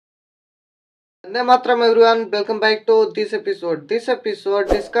Vande Mataram everyone, welcome back to this episode. This episode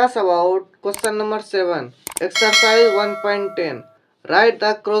discuss about question number 7, exercise 1.10. Write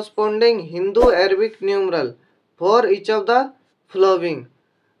the corresponding Hindu-Arabic numeral for each of the following.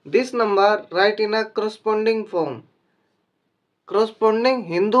 This number write in a corresponding form. Corresponding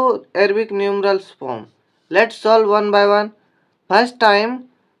Hindu-Arabic numerals form. Let's solve one by one. First time,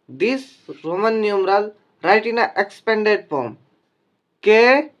 this Roman numeral write in a expanded form.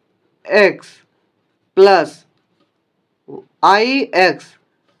 KX plus IX.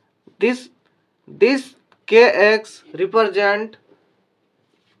 This KX represent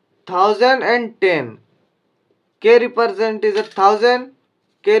 1010. K represent is 1000.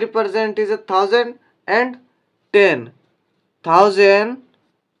 K represent is 1000 and 10. 1000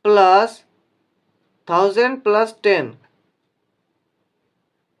 plus 10.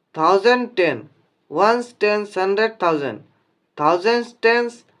 1010. Ones, tens, hundred, thousand. Thousands,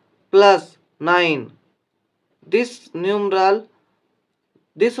 tens plus 9. This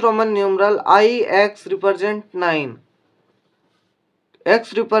Roman numeral IX represent 9.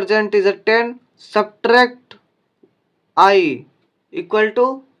 X represent is a 10. Subtract I equal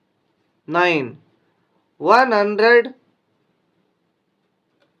to 9.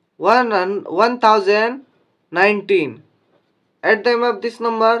 1019. At the end of this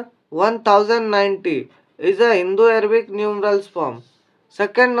number 1090 is a Hindu-Arabic numerals form.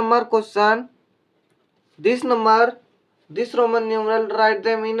 Second number question. This Roman numeral write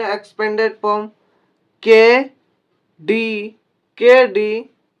them in expanded form. KD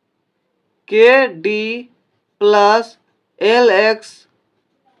plus LX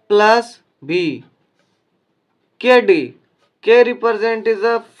plus B. KD. K represent is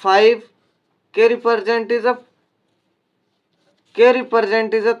a 5. K represent is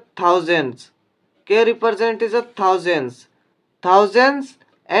thousands. K represent is a thousands. Thousands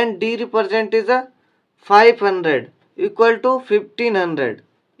and D represent is a 500 equal to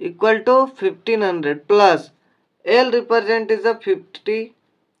 1500 plus L represent is a 50.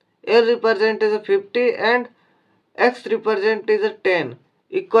 L represent is a 50 and X represent is a 10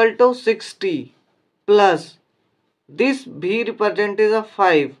 equal to 60 plus this B represent is a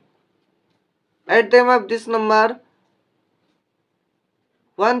 5. At the end of this number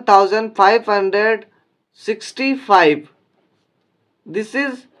 1565. This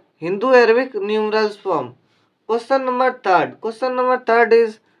is Hindu-Arabic numerals form. Question number third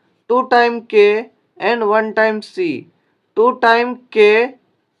is 2 times K and 1 times C. 2 times K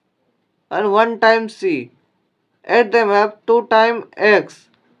and 1 times C. Add them up 2 times X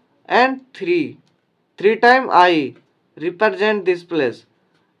and 3. 3 times I represent this place.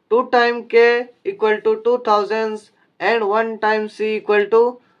 2 times K equal to 2000 and 1 times C equal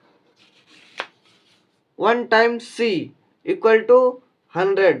to 100.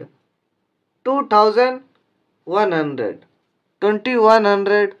 2100.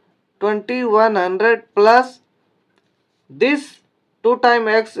 2100 plus this 2 times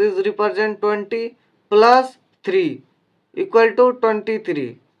X is represent 20 plus 3 equal to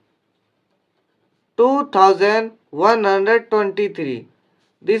 23. 2123.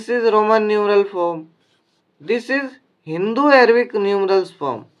 This is Roman numeral form. This is Hindu-Arabic numerals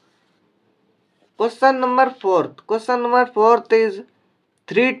form. Question number 4 is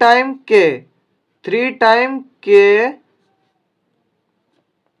 3 times K. 3 times K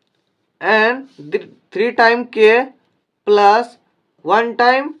and 3 times K plus 1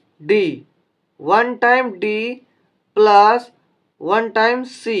 times D. 1 times D plus 1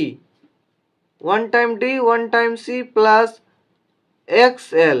 times C. 1 times D, 1 times C plus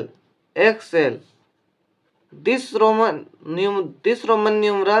XL. This Roman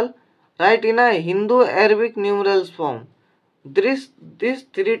numeral write in a Hindu-Arabic numerals form. This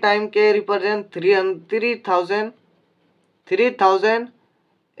 3 times K represent 3000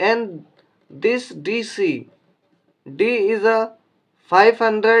 and this DC. D is a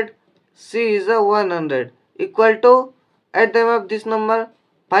 500, C is a 100 equal to, at the end of this number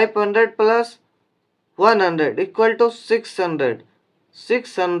 500 plus 100 equal to 600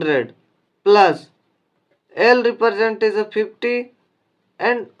 plus L represent is a 50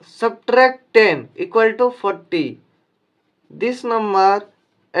 and subtract 10 equal to 40. This number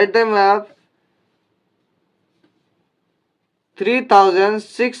at the map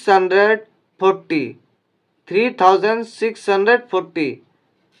 3640. 3640.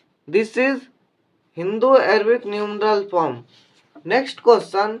 This is Hindu-Arabic numeral form. Next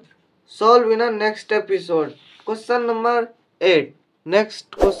question solve in a next episode. Question number 8.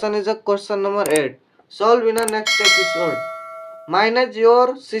 Next question is a question number 8. Solve in a next episode. Manage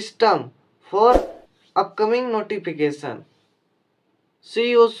your system for upcoming notification.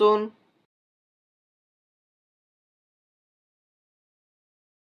 See you soon.